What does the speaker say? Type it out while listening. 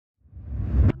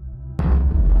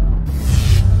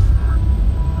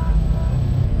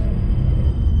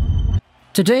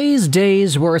Today's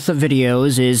day's worth of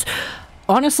videos is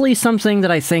honestly something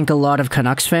that I think a lot of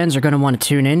Canucks fans are going to want to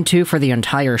tune into for the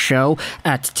entire show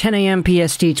at 10 a.m.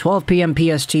 PST, 12 p.m.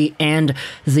 PST, and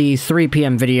the 3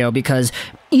 p.m. video, because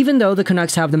even though the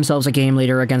Canucks have themselves a game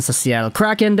leader against the Seattle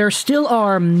Kraken, there still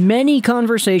are many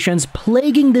conversations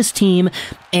plaguing this team,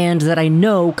 and that I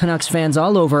know Canucks fans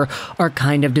all over are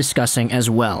kind of discussing as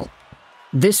well.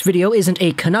 This video isn't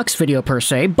a Canucks video per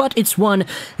se, but it's one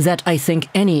that I think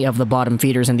any of the bottom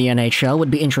feeders in the NHL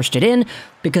would be interested in,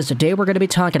 because today we're going to be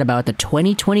talking about the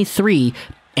 2023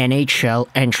 NHL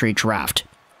Entry Draft.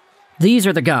 These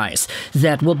are the guys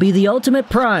that will be the ultimate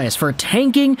prize for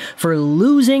tanking, for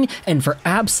losing, and for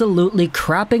absolutely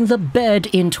crapping the bed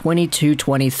in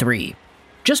 22-23.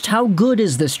 Just how good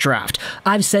is this draft?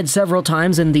 I've said several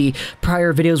times in the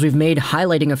prior videos we've made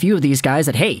highlighting a few of these guys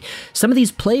that, hey, some of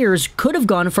these players could have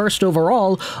gone first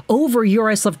overall over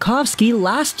Yuri Slafkovsky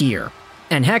last year.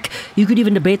 And heck, you could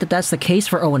even debate that that's the case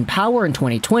for Owen Power in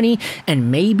 2020,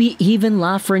 and maybe even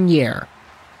Lafreniere.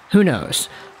 Who knows?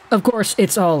 Of course,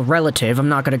 it's all relative. I'm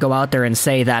not going to go out there and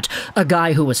say that a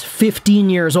guy who was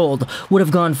 15 years old would have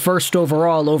gone first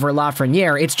overall over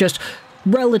Lafreniere. It's just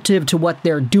relative to what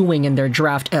they're doing in their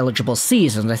draft-eligible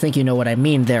seasons. I think you know what I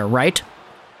mean there, right?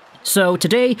 So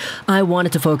today, I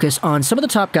wanted to focus on some of the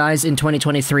top guys in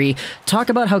 2023, talk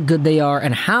about how good they are,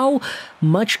 and how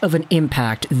much of an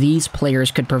impact these players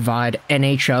could provide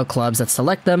NHL clubs that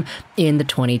select them in the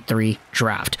 23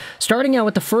 draft. Starting out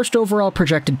with the first overall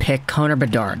projected pick, Connor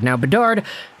Bedard. Now, Bedard,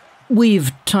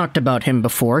 we've talked about him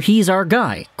before. He's our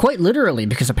guy, quite literally,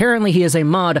 because apparently he is a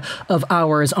mod of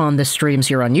ours on the streams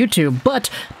here on YouTube. But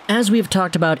as we've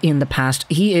talked about in the past,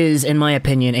 he is, in my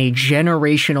opinion, a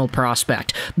generational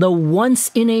prospect. The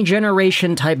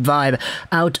once-in-a-generation type vibe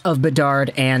out of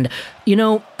Bedard. And, you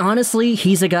know, honestly,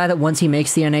 he's a guy that once he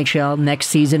makes the NHL next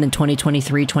season in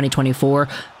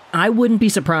 2023-2024, I wouldn't be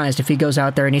surprised if he goes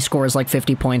out there and he scores like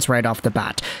 50 points right off the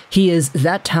bat. He is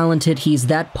that talented, he's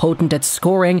that potent at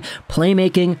scoring,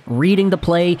 playmaking, reading the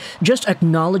play, just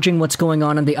acknowledging what's going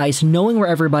on the ice, knowing where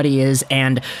everybody is,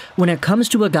 and when it comes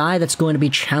to a guy that's going to be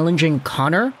challenging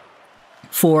Connor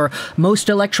for most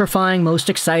electrifying, most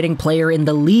exciting player in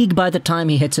the league by the time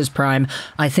he hits his prime,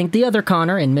 I think the other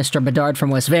Connor, and Mr. Bedard from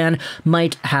West Van,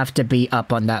 might have to be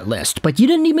up on that list. But you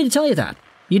didn't need me to tell you that.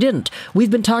 You didn't.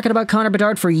 We've been talking about Connor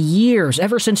Bedard for years,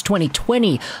 ever since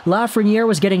 2020. Lafreniere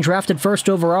was getting drafted first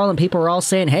overall, and people were all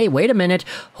saying, hey, wait a minute,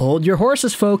 hold your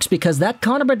horses, folks, because that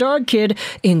Connor Bedard kid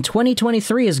in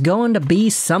 2023 is going to be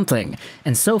something.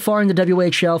 And so far in the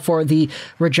WHL for the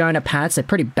Regina Pats, a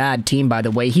pretty bad team, by the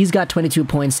way, he's got 22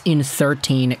 points in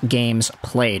 13 games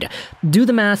played. Do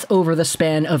the math over the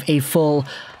span of a full...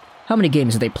 How many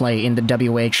games do they play in the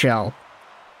WHL?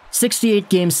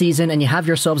 68-game season, and you have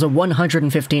yourselves a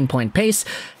 115-point pace.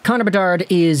 Connor Bedard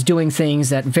is doing things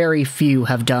that very few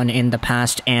have done in the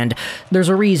past, and there's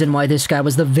a reason why this guy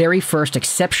was the very first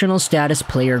exceptional status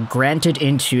player granted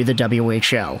into the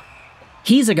WHL.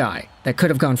 He's a guy that could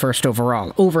have gone first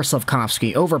overall, over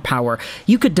Slafkovsky, over Power.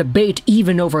 You could debate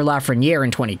even over Lafreniere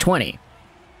in 2020.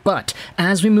 But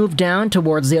as we move down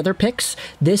towards the other picks,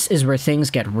 this is where things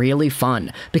get really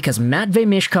fun, because Matvei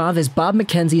Michkov is Bob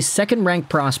McKenzie's second-ranked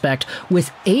prospect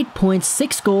with 8 points,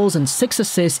 6 goals, and 6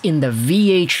 assists in the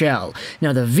VHL.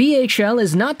 Now, the VHL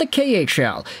is not the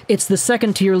KHL. It's the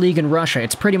second-tier league in Russia.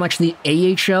 It's pretty much the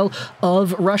AHL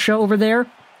of Russia over there.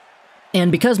 And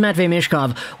because Matvei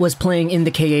Michkov was playing in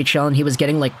the KHL and he was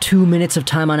getting like 2 minutes of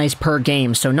time on ice per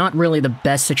game, so not really the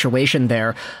best situation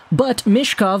there, but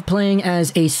Michkov playing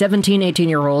as a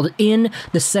 17-18-year-old in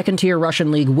the second-tier Russian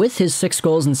league with his 6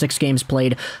 goals in 6 games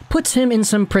played puts him in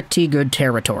some pretty good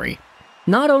territory.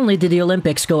 Not only did the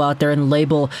Olympics go out there and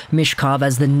label Michkov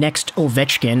as the next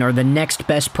Ovechkin, or the next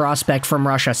best prospect from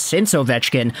Russia since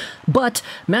Ovechkin, but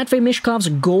Matvei Michkov's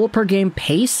goal-per-game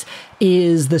pace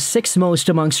is the 6th most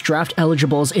amongst draft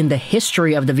eligibles in the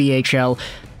history of the VHL,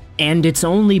 and it's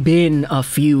only been a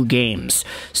few games.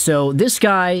 So this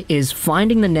guy is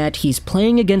finding the net, he's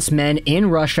playing against men in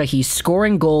Russia, he's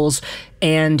scoring goals,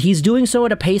 and he's doing so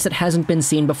at a pace that hasn't been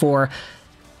seen before,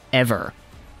 ever.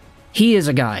 He is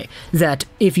a guy that,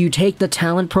 if you take the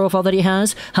talent profile that he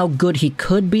has, how good he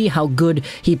could be, how good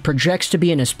he projects to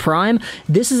be in his prime,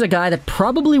 this is a guy that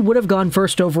probably would have gone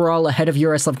first overall ahead of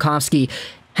Yuri Slafkovsky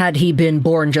had he been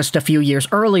born just a few years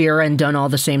earlier and done all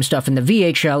the same stuff in the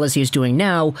VHL as he's doing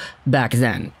now back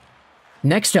then.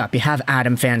 Next up, you have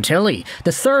Adam Fantilli,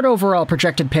 the third overall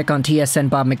projected pick on TSN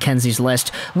Bob McKenzie's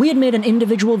list. We had made an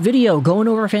individual video going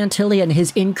over Fantilli and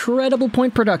his incredible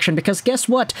point production, because guess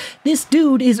what? This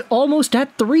dude is almost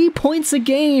at 3 points a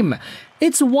game!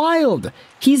 It's wild.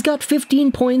 He's got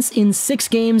 15 points in 6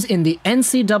 games in the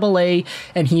NCAA,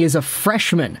 and he is a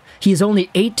freshman. He's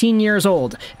only 18 years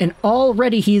old, and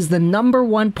already he's the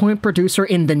 #1 point producer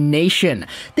in the nation.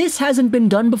 This hasn't been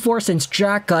done before since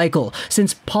Jack Eichel,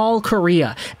 since Paul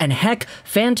Kariya, and heck,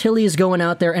 Fantilli is going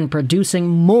out there and producing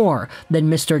more than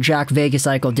Mr. Jack Vegas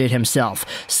Eichel did himself.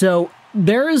 So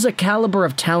there is a caliber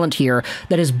of talent here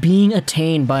that is being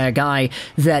attained by a guy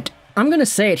that, I'm going to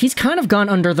say it, he's kind of gone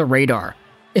under the radar.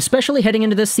 Especially heading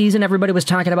into this season, everybody was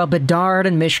talking about Bedard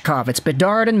and Michkov. It's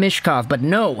Bedard and Michkov, but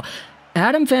no.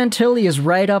 Adam Fantilli is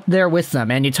right up there with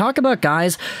them, and you talk about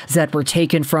guys that were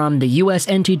taken from the US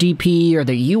NTDP or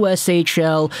the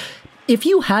USHL. If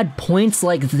you had points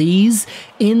like these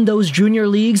in those junior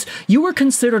leagues, you were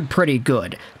considered pretty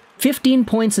good. 15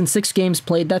 points in 6 games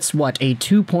played, that's what, a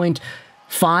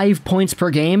 2.5 points per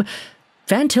game?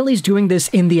 Fantilli's doing this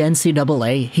in the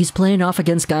NCAA. He's playing off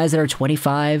against guys that are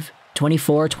 25,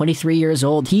 24, 23 years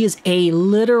old. He is a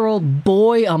literal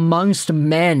boy amongst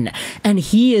men, and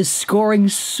he is scoring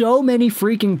so many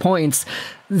freaking points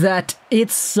that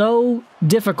it's so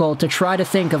difficult to try to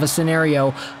think of a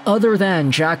scenario other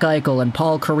than Jack Eichel and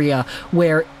Paul Kariya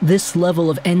where this level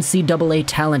of NCAA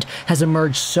talent has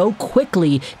emerged so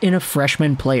quickly in a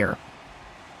freshman player.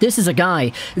 This is a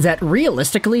guy that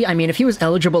realistically, I mean, if he was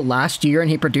eligible last year and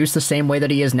he produced the same way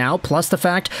that he is now, plus the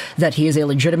fact that he is a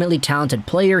legitimately talented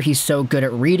player, he's so good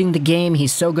at reading the game,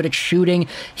 he's so good at shooting,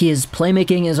 his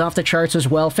playmaking is off the charts as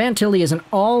well. Fantilli is an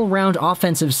all-round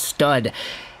offensive stud.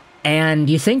 And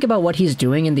you think about what he's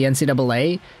doing in the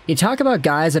NCAA, you talk about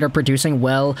guys that are producing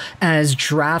well as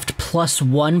draft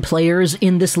 +1 players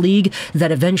in this league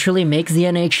that eventually make the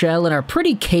NHL and are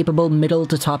pretty capable middle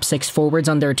to top 6 forwards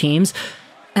on their teams.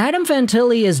 Adam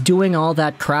Fantilli is doing all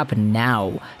that crap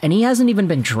now, and he hasn't even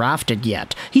been drafted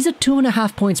yet. He's at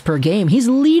 2.5 points per game. He's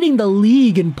leading the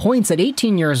league in points at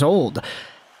 18 years old.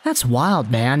 That's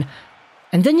wild, man.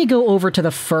 And then you go over to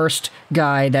the first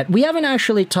guy that we haven't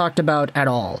actually talked about at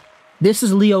all. This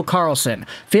is Leo Carlsson,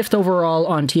 5th overall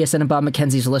on TSN and Bob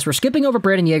McKenzie's list. We're skipping over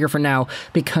Brayden Yager for now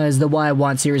because the Why I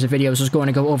Want series of videos is going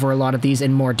to go over a lot of these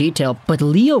in more detail. But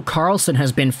Leo Carlsson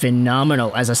has been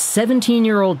phenomenal as a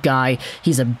 17-year-old guy.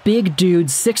 He's a big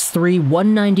dude, 6'3",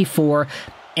 194.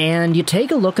 And you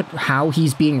take a look at how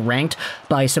he's being ranked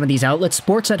by some of these outlets.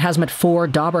 Sportsnet has him at 4,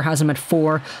 Dauber has him at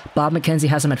 4, Bob McKenzie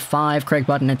has him at 5, Craig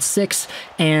Button at 6,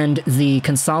 and the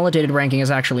consolidated ranking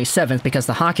is actually 7th because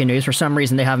the Hockey News, for some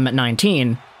reason, they have him at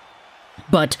 19.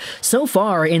 But so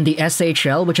far in the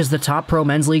SHL, which is the top pro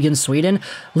men's league in Sweden,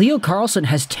 Leo Carlsson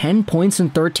has 10 points in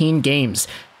 13 games,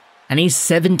 and he's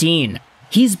 17.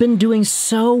 He's been doing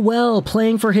so well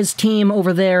playing for his team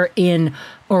over there in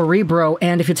Örebro,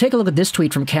 and if you take a look at this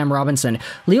tweet from Cam Robinson,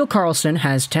 Leo Carlsson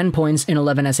has 10 points in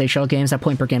 11 SHL games. That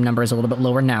point per game number is a little bit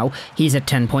lower now. He's at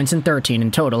 10 points in 13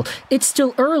 in total. It's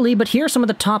still early, but here are some of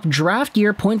the top draft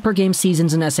year point per game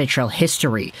seasons in SHL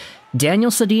history.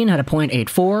 Daniel Sedin had a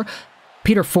 .84,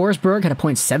 Peter Forsberg had a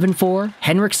 .74,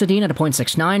 Henrik Sedin had a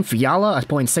 .69, Fiala a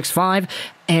 .65,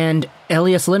 and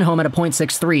Elias Lindholm at a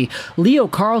 .63. Leo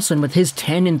Carlsson, with his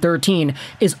 10 and 13,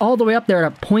 is all the way up there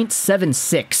at a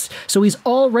 .76. So he's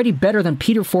already better than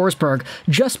Peter Forsberg,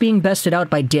 just being bested out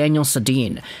by Daniel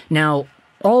Sedin. Now,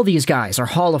 all these guys are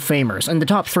Hall of Famers, and the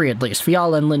top 3 at least.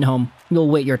 Fiala and Lindholm, you'll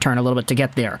wait your turn a little bit to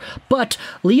get there. But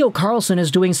Leo Carlsson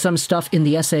is doing some stuff in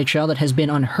the SHL that has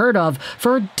been unheard of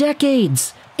for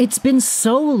decades. It's been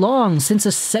so long since a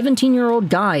 17-year-old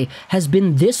guy has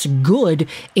been this good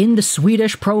in the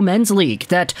Swedish Pro Men's League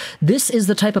that this is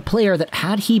the type of player that,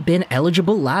 had he been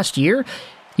eligible last year,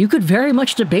 you could very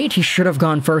much debate he should have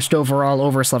gone 1st overall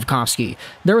over Slafkovsky.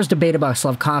 There was debate about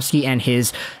Slafkovsky and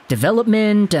his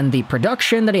development and the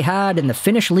production that he had in the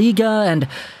Finnish Liga, and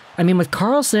I mean, with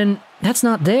Carlsson, that's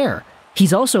not there.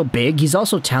 He's also big, he's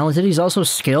also talented, he's also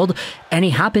skilled, and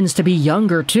he happens to be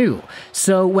younger too.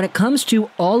 So when it comes to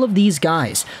all of these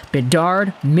guys,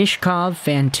 Bedard, Michkov,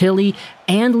 Fantilli,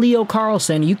 and Leo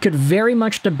Carlsson, you could very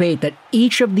much debate that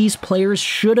each of these players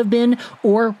should have been,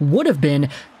 or would have been,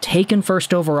 taken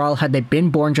 1st overall had they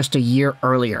been born just a year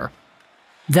earlier.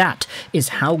 That is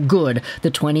how good the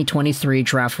 2023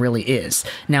 draft really is.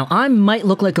 Now, I might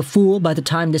look like a fool by the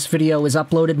time this video is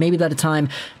uploaded, maybe by the time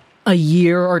a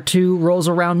year or 2 rolls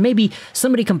around, maybe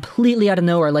somebody completely out of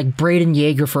nowhere, like Brayden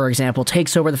Yager, for example,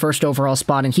 takes over the 1st overall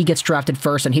spot and he gets drafted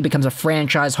 1st and he becomes a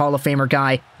franchise Hall of Famer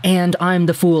guy, and I'm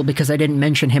the fool because I didn't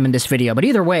mention him in this video. But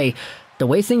either way, the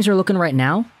way things are looking right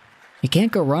now, you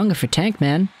can't go wrong if you're tank,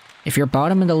 man. If you're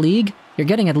bottom in the league, you're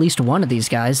getting at least one of these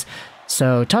guys.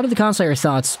 So, talk to the console your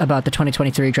thoughts about the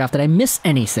 2023 draft. Did I miss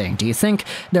anything? Do you think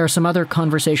there are some other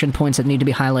conversation points that need to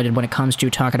be highlighted when it comes to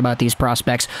talking about these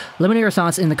prospects? Let me know your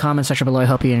thoughts in the comment section below. I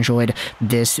hope you enjoyed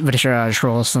this video.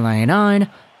 Trolls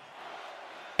 99.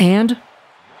 And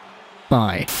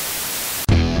bye.